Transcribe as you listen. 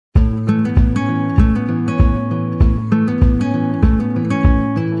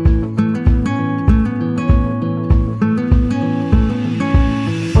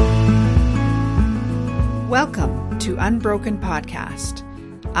Unbroken podcast.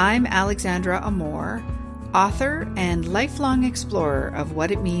 I'm Alexandra Amor, author and lifelong explorer of what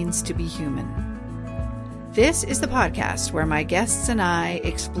it means to be human. This is the podcast where my guests and I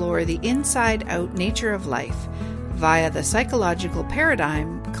explore the inside-out nature of life via the psychological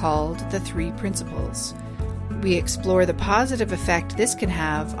paradigm called the Three Principles. We explore the positive effect this can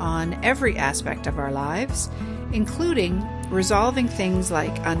have on every aspect of our lives, including resolving things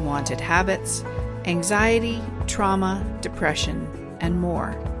like unwanted habits, anxiety, trauma, depression, and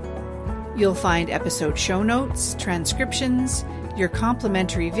more. You'll find episode show notes, transcriptions, your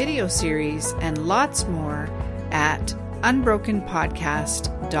complimentary video series, and lots more at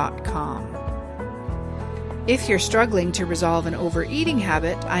unbrokenpodcast.com. If you're struggling to resolve an overeating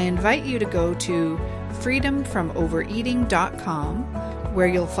habit, I invite you to go to freedomfromovereating.com, where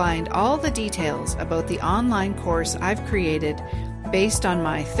you'll find all the details about the online course I've created based on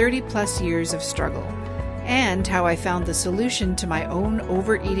my 30 plus years of struggle, and how I found the solution to my own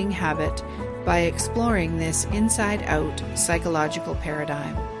overeating habit by exploring this inside-out psychological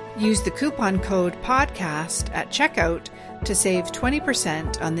paradigm. Use the coupon code PODCAST at checkout to save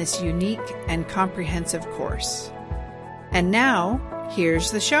 20% on this unique and comprehensive course. And now,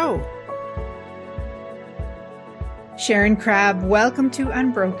 here's the show. Sharon Crabbe, welcome to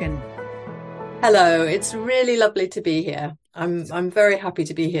Unbroken. Hello, it's really lovely to be here. I'm very happy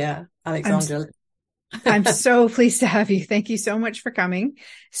to be here, Alexandra. I'm so pleased to have you. Thank you so much for coming.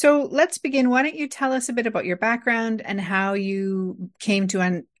 So let's begin. Why don't you tell us a bit about your background and how you came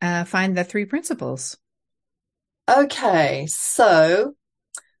to find the Three Principles? Okay, so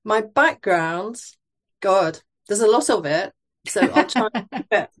my background, God, there's a lot of it, so I'll try and keep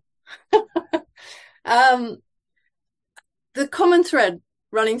it. The common thread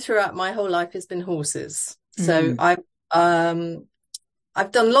running throughout my whole life has been horses. So I've done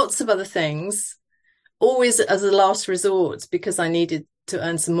lots of other things, always as a last resort because I needed to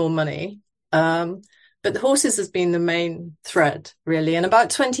earn some more money. But the horses has been the main thread, really. And about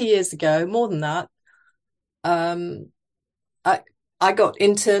 20 years ago, more than that, I got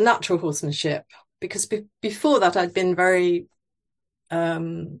into natural horsemanship because before that I'd been very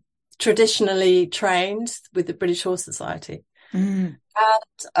traditionally trained with the British Horse Society.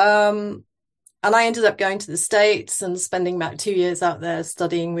 And I ended up going to the States and spending about 2 years out there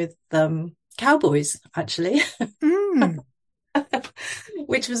studying with cowboys, actually,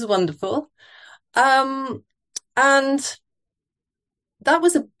 which was wonderful. And that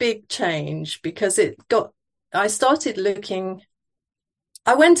was a big change because I started looking,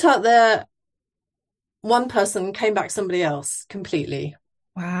 I went out there, one person, came back somebody else completely.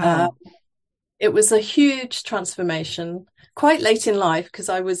 Wow. It was a huge transformation, quite late in life because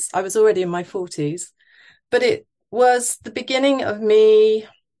I was already in my 40s, but it was the beginning of me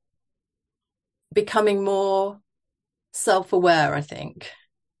becoming more self-aware, I think.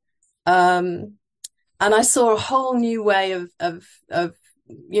 And I saw a whole new way of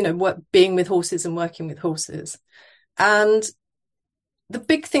being with horses and working with horses. And the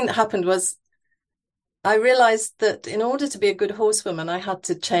big thing that happened was I realized that in order to be a good horsewoman, I had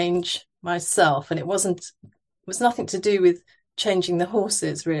to change myself, and it was nothing to do with changing the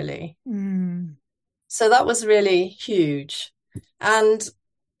horses, really. So that was really huge. And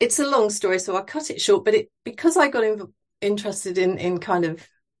it's a long story, so I'll cut it short, but because I got interested in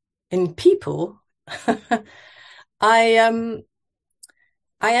people, I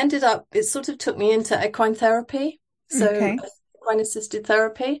ended up, it sort of took me into equine therapy, equine assisted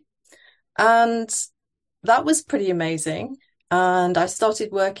therapy, and that was pretty amazing. And I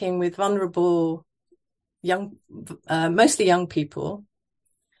started working with vulnerable mostly young people.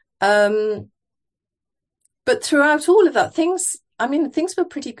 But throughout all of that, things were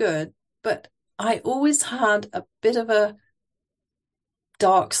pretty good, but I always had a bit of a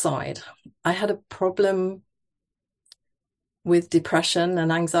dark side. I had a problem with depression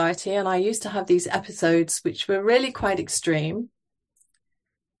and anxiety, and I used to have these episodes which were really quite extreme.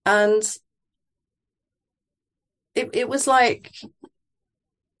 And it was like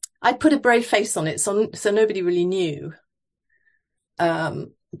I'd put a brave face on it, so nobody really knew. But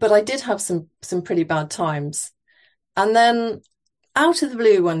I did have some pretty bad times. And then out of the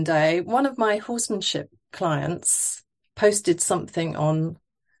blue one day, one of my horsemanship clients posted something on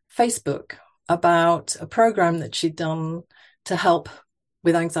Facebook about a program that she'd done to help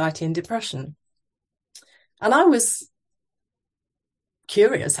with anxiety and depression. And I was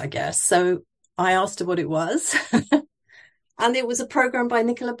curious, I guess. So I asked her what it was. And it was a program by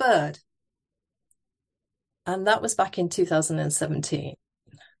Nicola Bird. And that was back in 2017.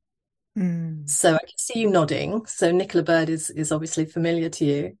 So I can see you nodding. So Nicola Bird is obviously familiar to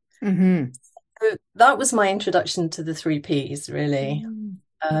you. Mm-hmm. So that was my introduction to the three Ps, really.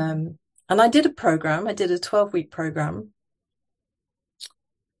 Mm. And I did a program. I did a 12-week program,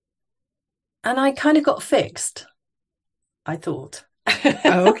 and I kind of got fixed, I thought.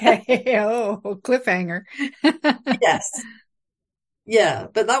 Okay. Oh, cliffhanger. Yes. Yeah,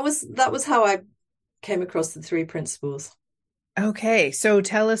 but that was how I came across the three principles. Okay. So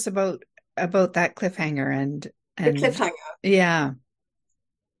tell us about that cliffhanger The and cliffhanger. yeah.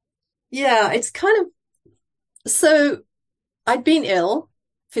 Yeah, it's kind of so I'd been ill,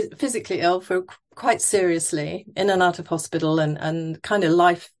 physically ill for quite seriously, in and out of hospital and kind of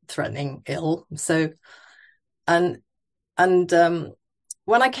life-threatening ill. So and and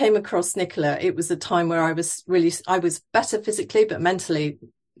when I came across Nicola, it was a time where I was better physically, but mentally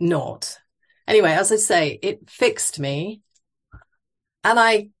not. Anyway, as I say, it fixed me, and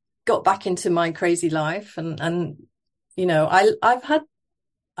I got back into my crazy life, and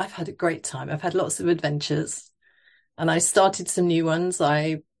I've had a great time. I've had lots of adventures, and I started some new ones.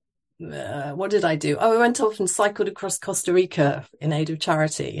 What did I do? Oh, I went off and cycled across Costa Rica in aid of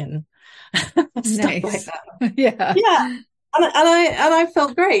charity and stuff like Nice. that. Yeah. Yeah, and I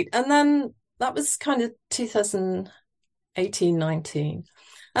felt great. And then that was kind of 2018, 19.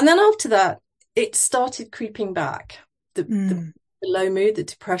 And then after that, it started creeping back. Mm. The low mood, the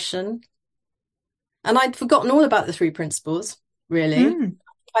depression. And I'd forgotten all about the three principles, really. Mm.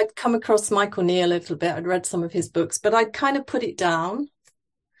 I'd come across Michael Neal a little bit. I'd read some of his books, but I'd kind of put it down.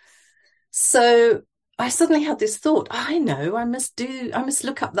 So I suddenly had this thought, I know, I must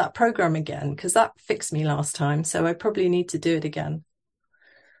look up that program again because that fixed me last time. So I probably need to do it again.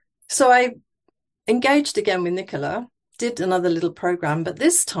 So I engaged again with Nicola, did another little program, but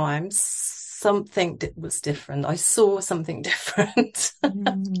this time something was different. I saw something different.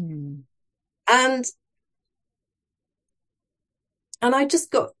 Mm. and and I just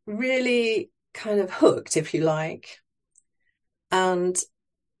got really kind of hooked, if you like. And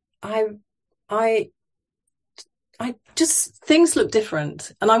I I I just things looked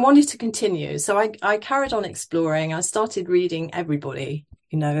different and I wanted to continue. So I carried on exploring. I started reading everybody,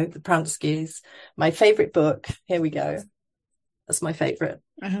 the Pranskys. My favorite book, here we go. That's my favorite.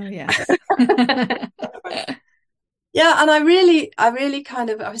 Oh, yes. Yeah, and I really kind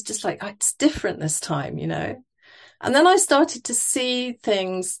of, I was just like, it's different this time. And then I started to see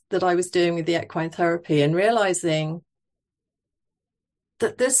things that I was doing with the equine therapy and realizing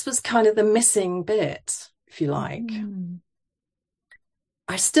that this was kind of the missing bit, if you like. Mm.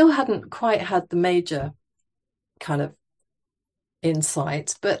 I still hadn't quite had the major kind of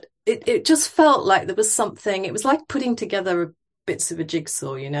insight, but it just felt like there was something, it was like putting together bits of a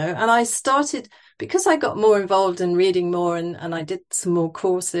jigsaw. And I started, because I got more involved in reading more and I did some more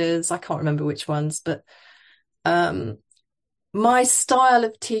courses. I can't remember which ones, but my style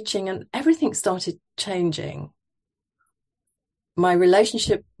of teaching and everything started changing. My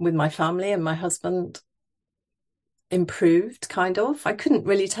relationship with my family and my husband improved, kind of. I couldn't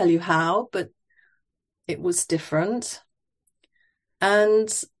really tell you how, but it was different.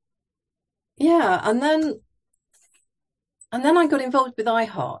 And yeah, and then I got involved with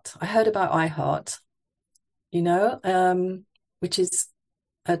iHeart. I heard about iHeart, which is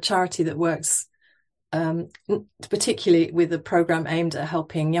a charity that works particularly with a program aimed at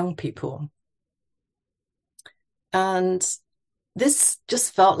helping young people. And this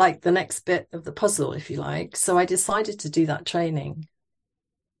just felt like the next bit of the puzzle, if you like. So I decided to do that training.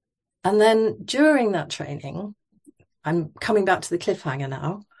 And then during that training, I'm coming back to the cliffhanger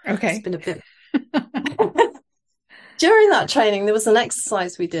now. Okay. It's been a bit. During that training, there was an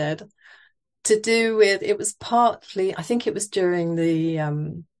exercise we did to do with, it was partly, I think it was during we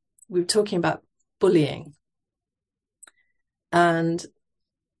were talking about bullying. And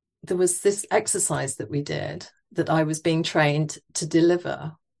there was this exercise that we did that I was being trained to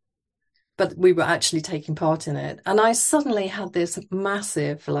deliver, but we were actually taking part in it. And I suddenly had this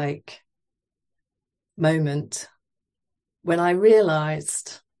massive, moment when I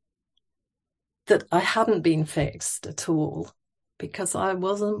realized that I hadn't been fixed at all because I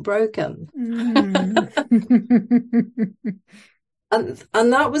wasn't broken. Mm.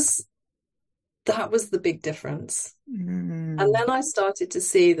 And that was the big difference. And then I started to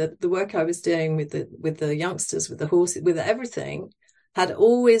see that the work I was doing with the youngsters, with the horses, with everything, had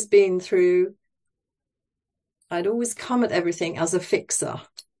always been through. I'd always come at everything as a fixer.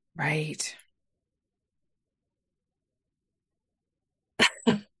 Right.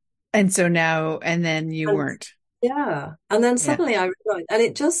 And so now, and then you And weren't. yeah, and then Yeah. suddenly I realized, and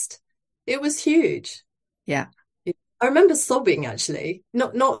it was huge. Yeah. I remember sobbing, actually,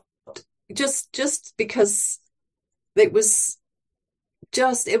 not just because it was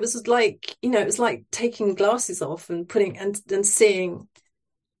it was like, it was like taking glasses off and putting and seeing.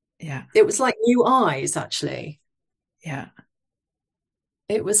 Yeah. It was like new eyes, actually. Yeah.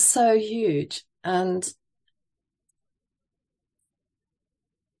 It was so huge. And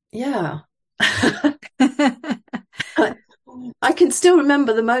yeah. I can still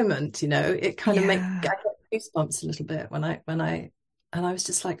remember the moment, it kind of I Yeah. get goosebumps a little bit and I was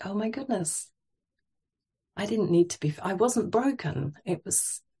just like, oh my goodness, I didn't need to be, I wasn't broken. It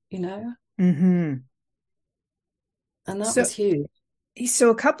was, Mm-hmm. and that So, was huge. so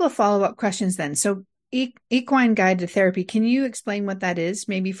a couple of follow-up questions then. So, equine guided therapy, can you explain what that is,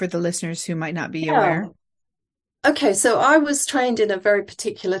 maybe for the listeners who might not be Yeah. aware? Okay, so I was trained in a very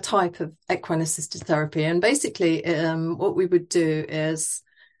particular type of equine assisted therapy, and basically, what we would do is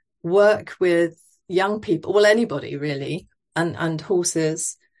work with young people, well, anybody really, and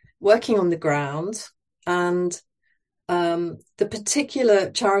horses, working on the ground. And the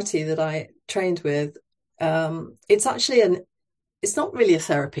particular charity that I trained with, it's not really a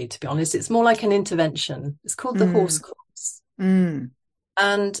therapy, to be honest. It's more like an intervention. It's called the horse Mm, course, mm,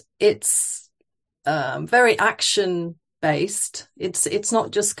 and it's very action based. It's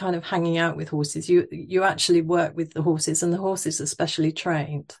not just kind of hanging out with horses. You actually work with the horses, and the horses are specially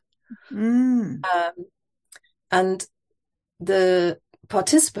trained. mm. And the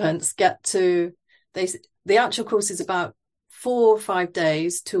participants they the actual course is about 4 or 5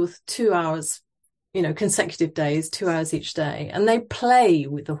 days, 2 hours, consecutive days, 2 hours each day, and they play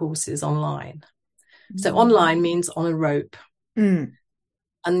with the horses online. So Mm. online means on a rope, Mm.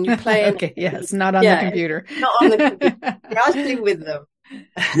 and you play in, Okay, yes, not on the yeah, computer. not on the computer. You're actually with them.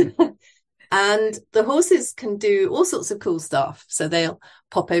 And the horses can do all sorts of cool stuff. So they'll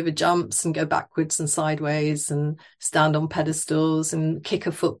pop over jumps and go backwards and sideways and stand on pedestals and kick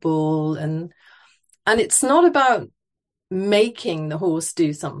a football. And it's not about making the horse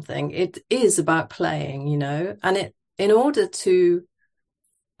do something. It is about playing, and in order to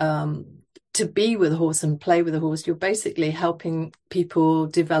be with a horse and play with a horse, you're basically helping people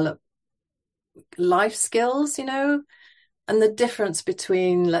develop life skills, and the difference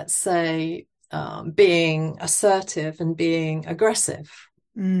between, let's say, being assertive and being aggressive,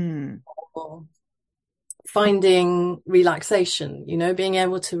 Mm. or finding relaxation, being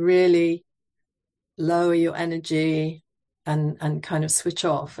able to really lower your energy and kind of switch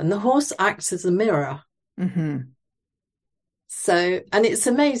off. And the horse acts as a mirror. Mm-hmm. So, and it's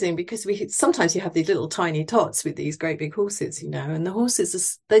amazing because sometimes you have these little tiny tots with these great big horses, and the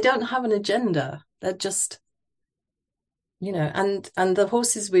horses, they don't have an agenda. They're just, and the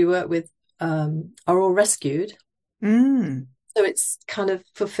horses we work with are all rescued. Mm. So it's kind of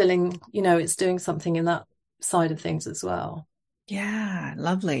fulfilling, it's doing something in that side of things as well. Yeah,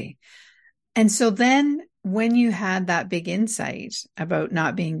 lovely. And so then when you had that big insight about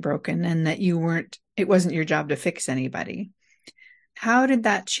not being broken and that it wasn't your job to fix anybody, how did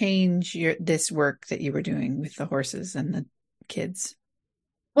that change this work that you were doing with the horses and the kids?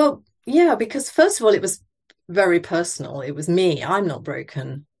 Well, yeah, because first of all, it was very personal. It was me. I'm not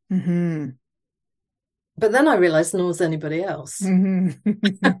broken. Mm-hmm. But then I realized nor was anybody else.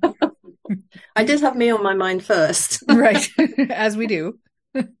 Mm-hmm. I did have me on my mind first. Right, as we do.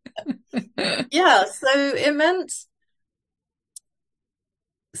 Yeah,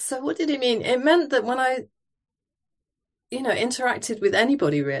 so what did it mean? It meant that when I, interacted with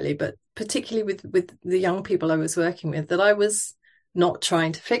anybody really, but particularly with the young people I was working with, that I was not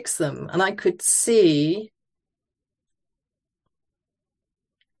trying to fix them. And I could see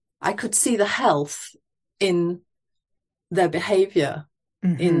the health in their behavior,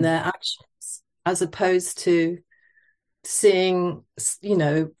 in Mm-hmm. their actions, as opposed to seeing,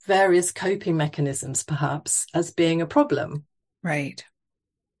 various coping mechanisms perhaps as being a problem, Right.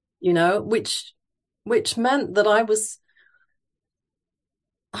 which meant that I was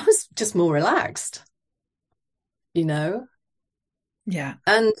just more relaxed, you know, Yeah.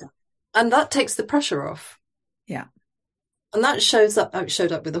 and that takes the pressure off. Yeah. And that showed up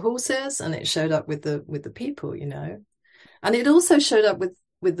with the horses, and it showed up with the people, and it also showed up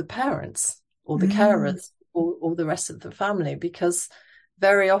with the parents or the Mm. carers or the rest of the family, because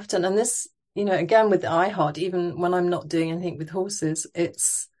very often, and this, again with the iHeart, even when I'm not doing anything with horses,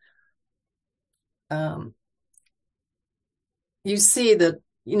 it's you see that,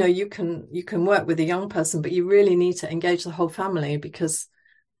 you can work with a young person, but you really need to engage the whole family, because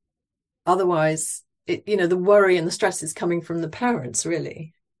otherwise the worry and the stress is coming from the parents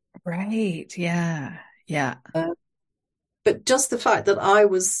really. Right. Yeah. Yeah. But just the fact that I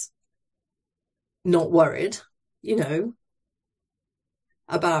was not worried, you know,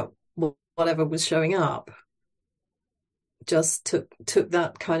 about whatever was showing up, just took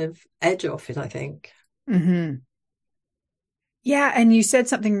that kind of edge off it, I think. Hmm. Yeah, and you said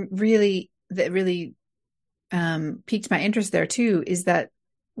something really piqued my interest there too, is that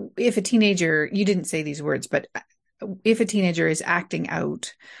if a teenager, you didn't say these words, but if a teenager is acting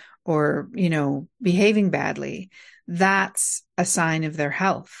out or, behaving badly, that's a sign of their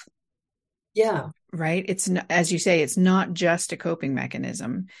health, Yeah. right? As you say, it's not just a coping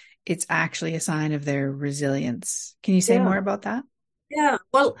mechanism. It's actually a sign of their resilience. Can you say more Yeah. about that? Yeah.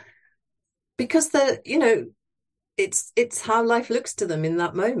 Well, because it's how life looks to them in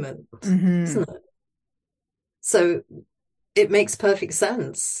that moment, Hmm. isn't it? So it makes perfect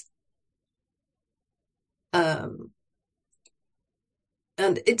sense. Um,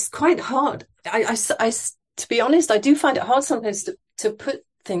 and it's quite hard. To be honest, I do find it hard sometimes to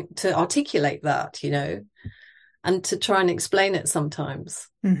articulate that, and to try and explain it sometimes.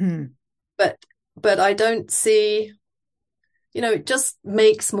 Hmm. But I don't see, it just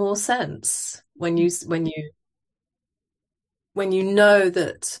makes more sense when you know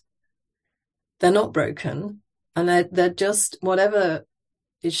that they're not broken and they're just whatever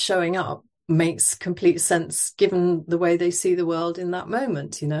is showing up makes complete sense given the way they see the world in that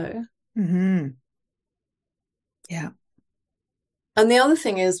moment. Hmm. Yeah. And the other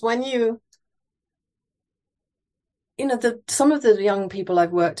thing is when some of the young people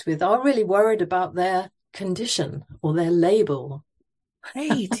I've worked with are really worried about their condition or their label,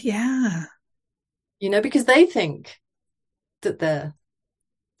 Right. Yeah. because they think that there's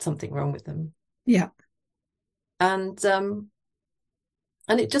something wrong with them. Yeah. And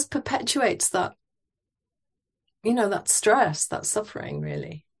it just perpetuates that stress, that suffering,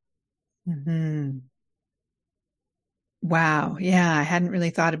 really. Hmm. Wow. Yeah. I hadn't really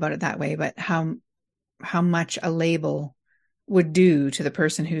thought about it that way, but how much a label would do to the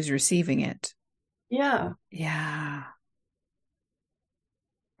person who's receiving it. Yeah. Yeah.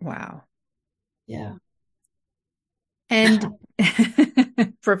 Wow. Yeah. And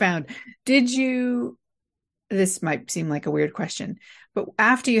profound. Did you, this might seem like a weird question, but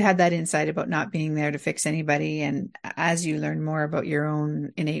after you had that insight about not being there to fix anybody, and as you learned more about your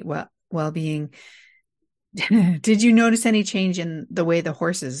own innate well-being, did you notice any change in the way the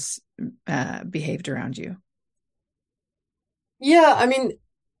horses behaved around you? Yeah, I mean,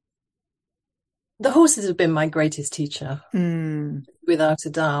 the horses have been my greatest teacher, Mm, without a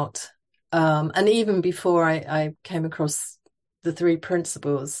doubt. And even before I came across the three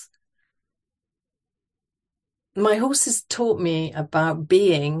principles, my horses taught me about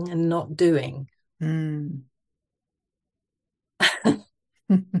being and not doing. mm.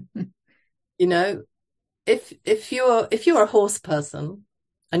 You know, if you're a horse person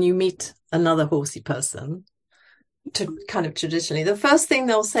and you meet another horsey person, to kind of traditionally, the first thing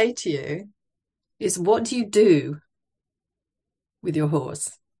they'll say to you is, "What do you do with your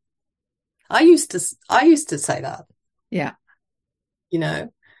horse?" I used to say that, Yeah. you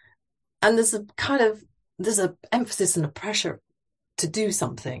know, and there's a emphasis and a pressure to do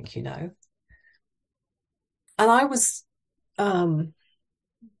something. And um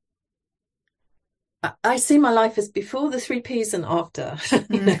I see my life as before the three P's and after.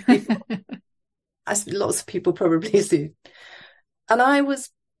 Before, as lots of people probably do. And I was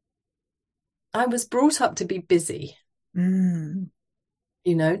brought up to be busy, Mm,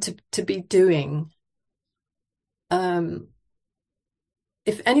 to be doing. Um,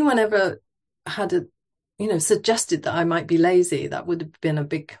 if anyone ever had suggested that I might be lazy, that would have been a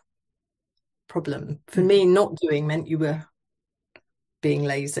big problem. For mhm. me, not doing meant you were being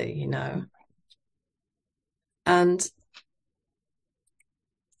lazy. And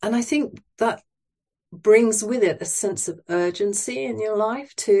I think that brings with it a sense of urgency in your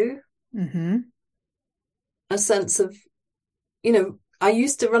life too. Mhm. A sense of, I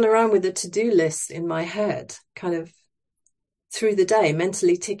used to run around with a to-do list in my head, kind of through the day,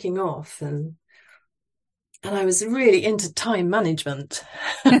 mentally ticking off, and I was really into time management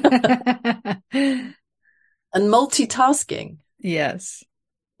and multitasking. Yes.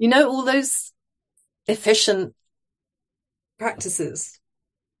 All those efficient practices.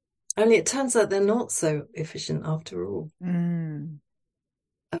 Only it turns out they're not so efficient after all. Mm,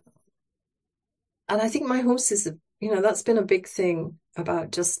 And I think my horses that's been a big thing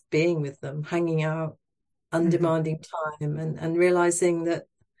about just being with them, hanging out, mhm, undemanding time, and realizing that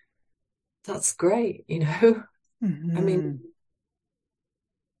that's great. I mean, mhm.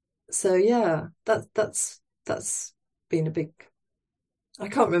 so yeah, that's been a big. I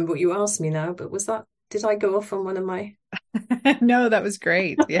can't remember what you asked me now, but did I go off on one of my? No, that was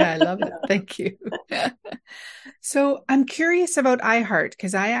great. Yeah, I love it. Thank you. So I'm curious about iHeart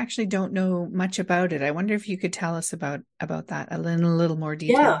because I actually don't know much about it. I wonder if you could tell us about that in a little more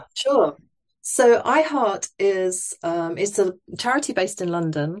Yeah, detail. sure. So iHeart is it's a charity based in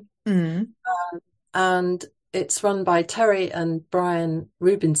London, Mm, and it's run by Terry and Brian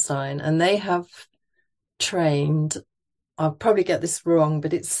Rubinstein, and they have trained, I'll probably get this wrong,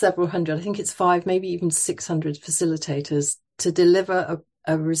 but it's several hundred, I think it's five, maybe even 600 facilitators to deliver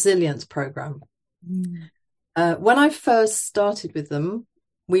a resilience program. mm, When I first started with them,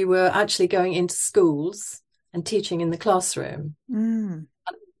 we were actually going into schools and teaching in the classroom. mm,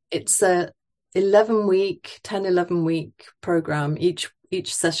 It's a 11 week program. Each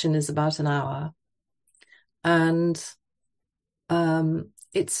session is about an hour. And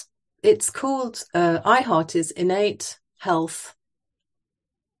it's called iHeart is innate health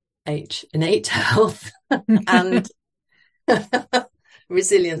and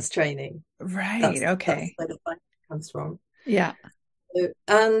resilience training. right. That's Okay. where the title comes from. Yeah.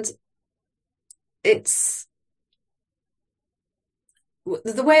 And it's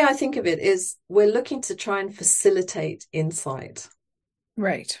the way I think of it is we're looking to try and facilitate insight.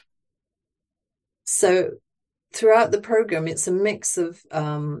 Right. So throughout the program, it's a mix of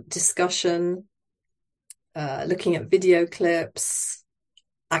discussion, looking at video clips,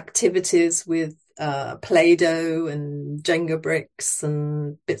 activities with Play-Doh and Jenga bricks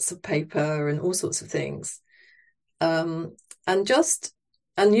and bits of paper and all sorts of things. Um, and just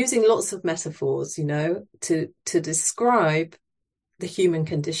and using lots of metaphors, to describe the human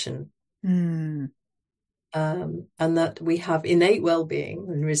condition. Mm, And that we have innate well-being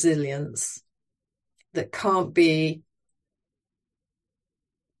and resilience that can't be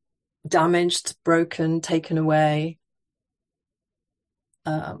damaged, broken, taken away.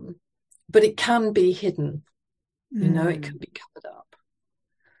 But it can be hidden, it can mm, be covered up.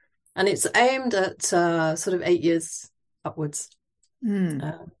 And it's aimed at sort of 8 years upwards. mm,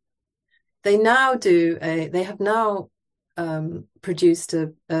 Uh, they have now produced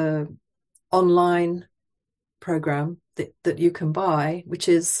a online program that you can buy, which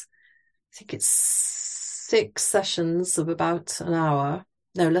is, I think it's 6 sessions of about an hour,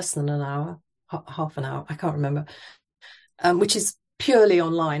 no, less than an hour, half an hour, I can't remember, which is purely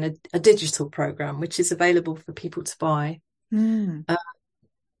online, a digital program, which is available for people to buy. mm,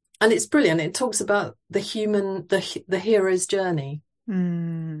 And it's brilliant. It talks about the hero's journey.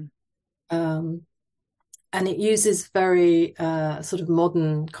 mm, Um, and it uses very sort of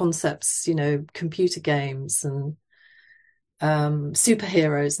modern concepts, computer games and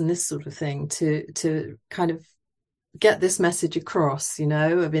superheroes and this sort of thing to kind of get this message across,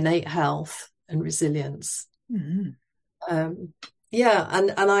 of innate health and resilience. mm. Um, yeah,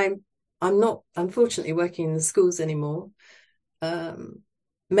 and I'm not unfortunately working in the schools anymore,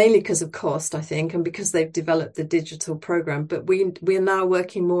 mainly because of cost, I think, and because they've developed the digital program. But we're now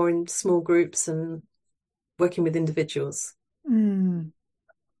working more in small groups and working with individuals. Mm.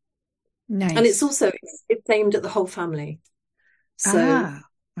 And it's Nice. also it's aimed at the whole family. So Ah,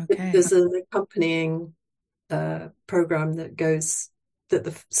 okay. there's an accompanying program that goes that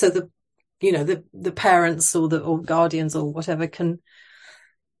the parents or guardians or whatever can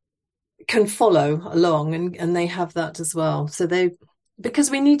follow along, and they have that as well. So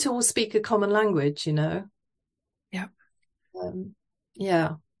because we need to all speak a common language. Yeah. Um,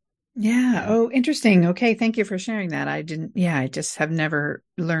 yeah, Yeah. yeah, Oh, interesting. Okay. Thank you for sharing that. I just have never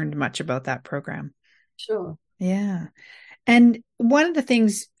learned much about that program. sure. Yeah. And one of the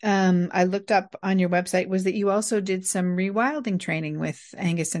things I looked up on your website was that you also did some rewilding training with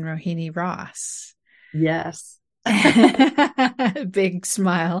Angus and Rohini Ross. Yes. Big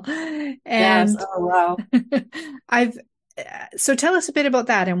smile. Yes. And Oh, wow. I've, so tell us a bit about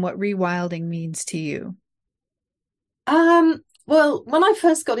that and what rewilding means to you. Well, when I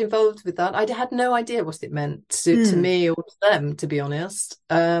first got involved with that, I had no idea what it meant to Mm, me or to them, to be honest.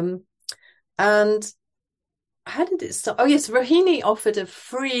 And how did it start? Oh, yes, Rohini offered a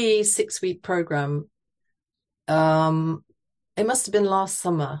free 6-week program. It must have been last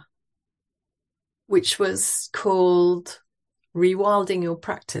summer, which was called Rewilding Your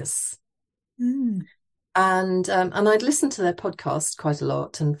Practice. mm, And I'd listened to their podcast quite a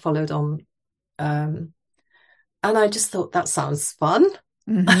lot and followed on. And I just thought that sounds fun.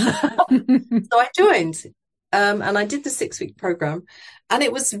 hmm So I joined. And I did the 6-week program, and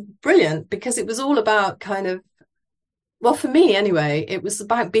it was brilliant because it was all about kind of, well, for me anyway, it was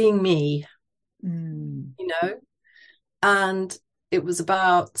about being me, mm, you know, and it was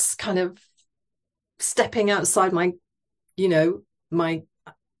about kind of stepping outside my, you know, my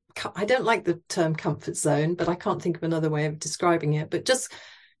I don't like the term comfort zone, but I can't think of another way of describing it, but just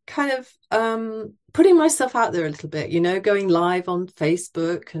kind of putting myself out there a little bit, going live on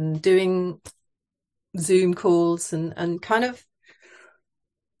Facebook and doing Zoom calls and kind of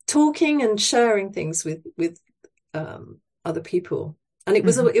talking and sharing things with other people. And it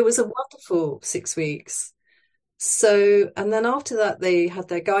was Mm-hmm. a wonderful 6 weeks. So, and then after that, they had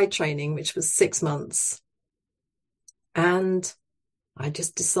their guide training, which was 6 months. And I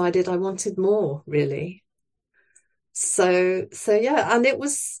just decided I wanted more, really. So yeah, and it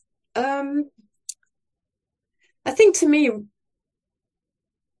was, I think to me,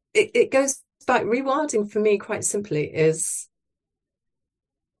 it goes back, rewilding for me, quite simply, is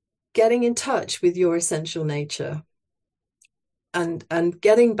getting in touch with your essential nature and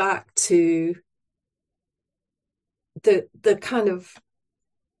getting back to the kind of,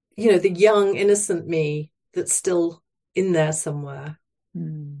 the young, innocent me that's still in there somewhere,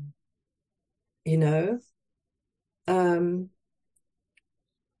 Mm. you know? Um,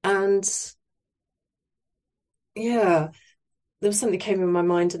 and yeah, there was something that came in my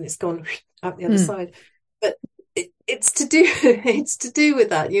mind and it's gone out the other Mm. side. But it's to do it's to do with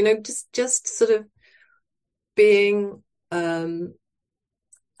that, just sort of being and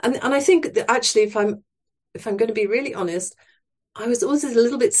I think that actually if I'm going to be really honest, I was always a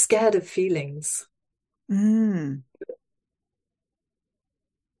little bit scared of feelings. Mm.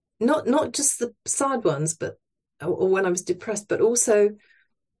 Not just the sad ones, but or when I was depressed, but also,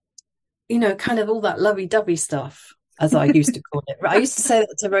 kind of all that lovey-dovey stuff, as I used to call it. I used to say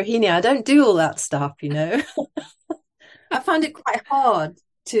that to Rohini, I don't do all that stuff. I find it quite hard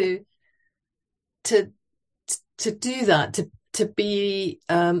to to to do that, to be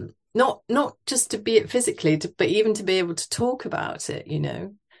not just to be it physically, but even to be able to talk about it.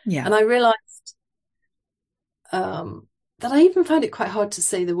 Yeah. And I realized that I even find it quite hard to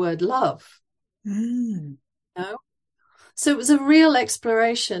say the word love. Mm. You know? So it was a real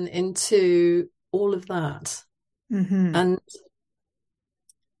exploration into all of that. Mm-hmm. And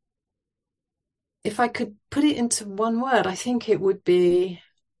if I could put it into one word, I think it would be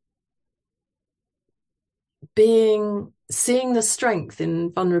seeing the strength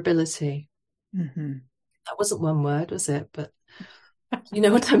in vulnerability. Mm-hmm. That wasn't one word, was it? But you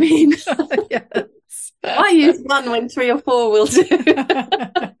know what I mean? Yes. Why use one when three or four will do?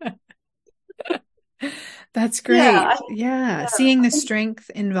 That's Yeah, great. Yeah. yeah, Seeing the strength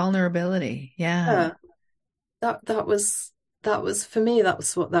in vulnerability. Yeah. yeah. That was for me. That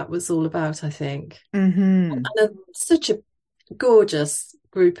was what that was all about, I think. Mm-hmm. Such a gorgeous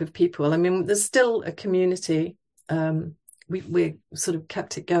group of people. I mean, there's still a community. We sort of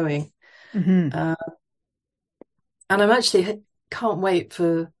kept it going, Mm-hmm. and I'm actually can't wait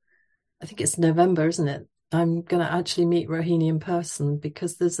for. I think it's November, isn't it? I'm going to actually meet Rohini in person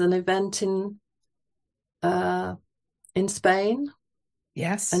because there's an event in Spain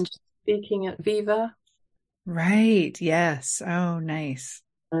Yes. and speaking at Viva. Right. Yes. Oh, nice.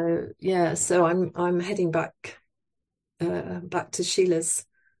 So yeah, so I'm heading back to Sheila's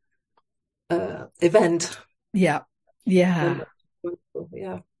event. Yeah. And Yeah.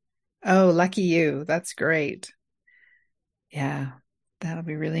 yeah, Oh, lucky you. That's great. Yeah. That'll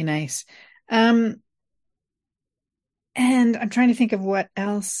be really nice. Um, and I'm trying to think of what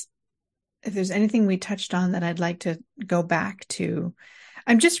else, if there's anything we touched on that I'd like to go back to.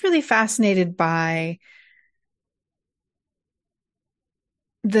 I'm just really fascinated by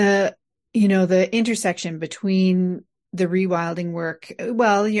the, the intersection between the rewilding work,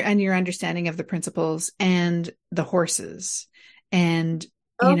 well, your understanding of the principles and the horses and,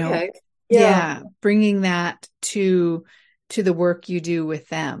 okay, yeah, yeah, bringing that to the work you do with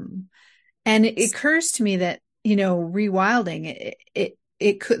them. And it occurs to me that, rewilding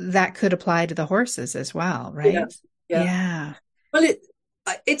it could apply to the horses as well, yeah, right? yeah. Yeah. Well,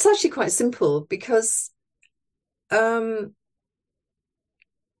 it's actually quite simple because um,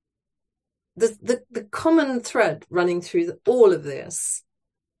 the common thread running through all of this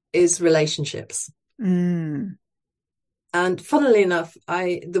is relationships. Mm. And funnily enough,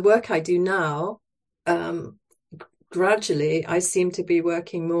 the work I do now, gradually, I seem to be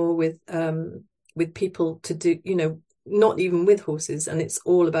working more with people to do, not even with horses, and it's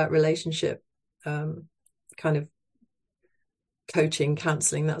all about relationship, kind of coaching,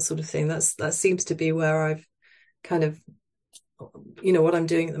 counseling, that sort of thing. That seems to be where I've kind of, what I'm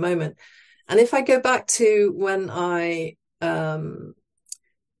doing at the moment. And if I go back to when I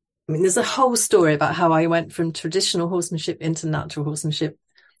mean, there's a whole story about how I went from traditional horsemanship into natural horsemanship,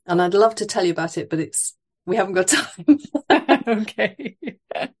 and I'd love to tell you about it, but we haven't got time. Okay.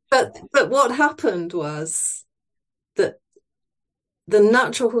 But what happened was that the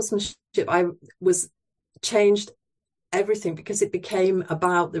natural horsemanship I was changed everything, because it became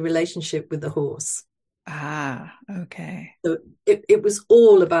about the relationship with the horse. Ah, okay. So it was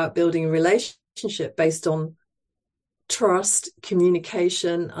all about building a relationship based on trust,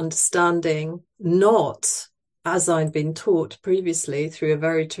 communication, understanding, not as I'd been taught previously through a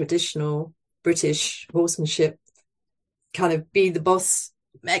very traditional British horsemanship, kind of be the boss,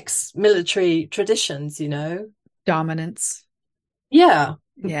 ex-military traditions, Dominance. Yeah.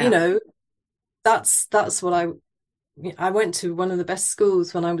 Yeah. That's what I went to one of the best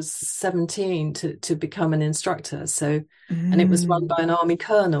schools when I was 17 to become an instructor. So, and it was run by an army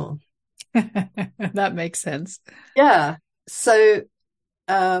colonel. That makes sense. Yeah. So,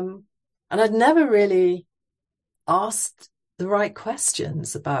 and I'd never really asked the right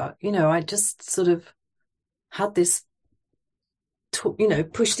questions about, I just sort of had this,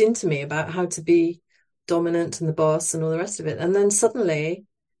 pushed into me about how to be dominant and the boss and all the rest of it. And then suddenly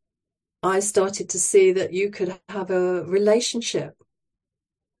I started to see that you could have a relationship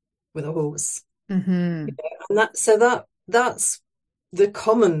with a horse. Mm-hmm. And that's the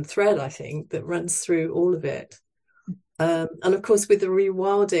common thread, I think, that runs through all of it. And of course, with the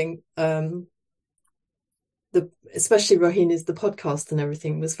rewilding, especially Rohini's, the podcast and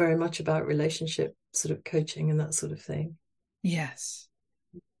everything was very much about relationship sort of coaching and that sort of thing. Yes.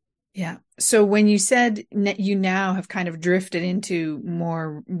 Yeah. So when you said you now have kind of drifted into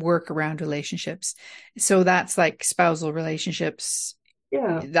more work around relationships, so that's like spousal relationships,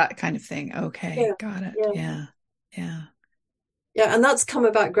 that kind of thing. Okay. Got it. Yeah. Yeah. Yeah. And that's come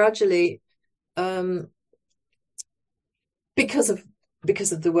about gradually, because of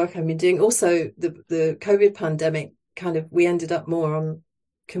the work I've been doing. Also, the COVID pandemic, kind of, we ended up more on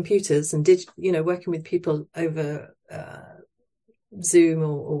computers and working with people over Zoom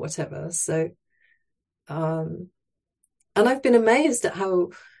or whatever. So, and I've been amazed at how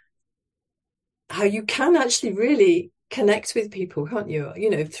you can actually really connect with people, can't you?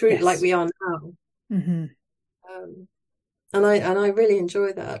 Through like we are now. Mm-hmm. And I really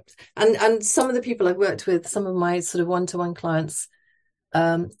enjoy that. And some of the people I've worked with, some of my sort of one-to-one clients,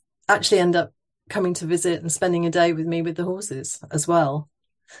 actually end up coming to visit and spending a day with me with the horses as well.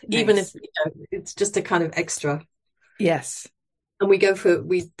 Nice. Even if it's just a kind of extra. Yes. And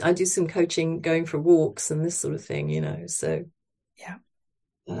I do some coaching, going for walks and this sort of thing, so. Yeah.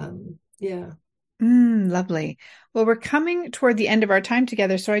 Yeah. Lovely. Well, we're coming toward the end of our time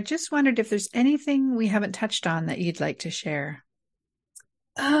together. So I just wondered if there's anything we haven't touched on that you'd like to share.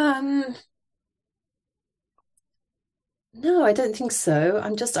 No, I don't think so.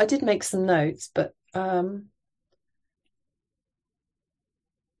 I did make some notes, but I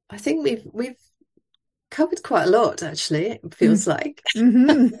think we've covered quite a lot, actually, it feels like.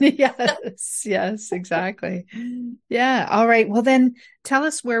 Yes, exactly. Yeah. All right. Well, then tell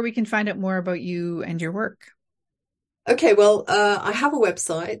us where we can find out more about you and your work. Okay. Well, I have a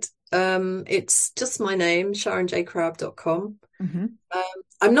website. It's just my name, sharonjcrabbe.com. Mm-hmm.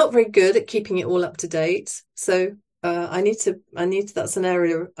 I'm not very good at keeping it all up to date. So I need to, that's an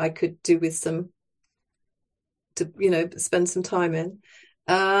area I could do with spend some time in.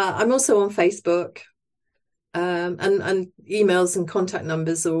 I'm also on Facebook. And emails and contact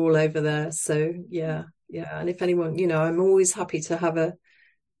numbers are all over there. So yeah. And if anyone, I'm always happy to have a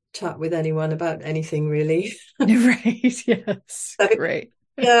chat with anyone about anything, really. Right. Yes. So, great.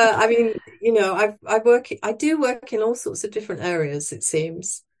 Yeah. I mean, I do work in all sorts of different areas, it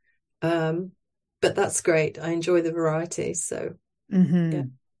seems. But that's great. I enjoy the variety. So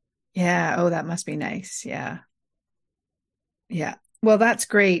yeah. Oh, that must be nice. Yeah. Yeah. Well, that's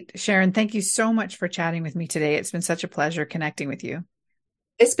great. Sharon, thank you so much for chatting with me today. It's been such a pleasure connecting with you.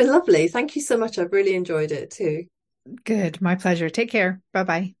 It's been lovely. Thank you so much. I've really enjoyed it too. Good. My pleasure. Take care.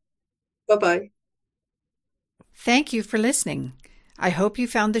 Bye-bye. Bye-bye. Thank you for listening. I hope you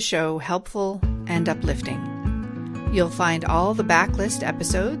found the show helpful and uplifting. You'll find all the backlist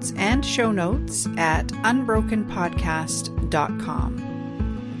episodes and show notes at unbrokenpodcast.com.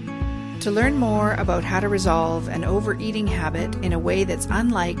 To learn more about how to resolve an overeating habit in a way that's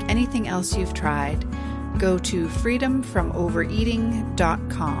unlike anything else you've tried, go to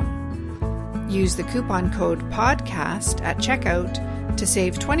freedomfromovereating.com. Use the coupon code PODCAST at checkout to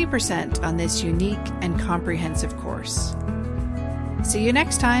save 20% on this unique and comprehensive course. See you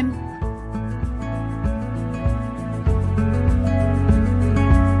next time.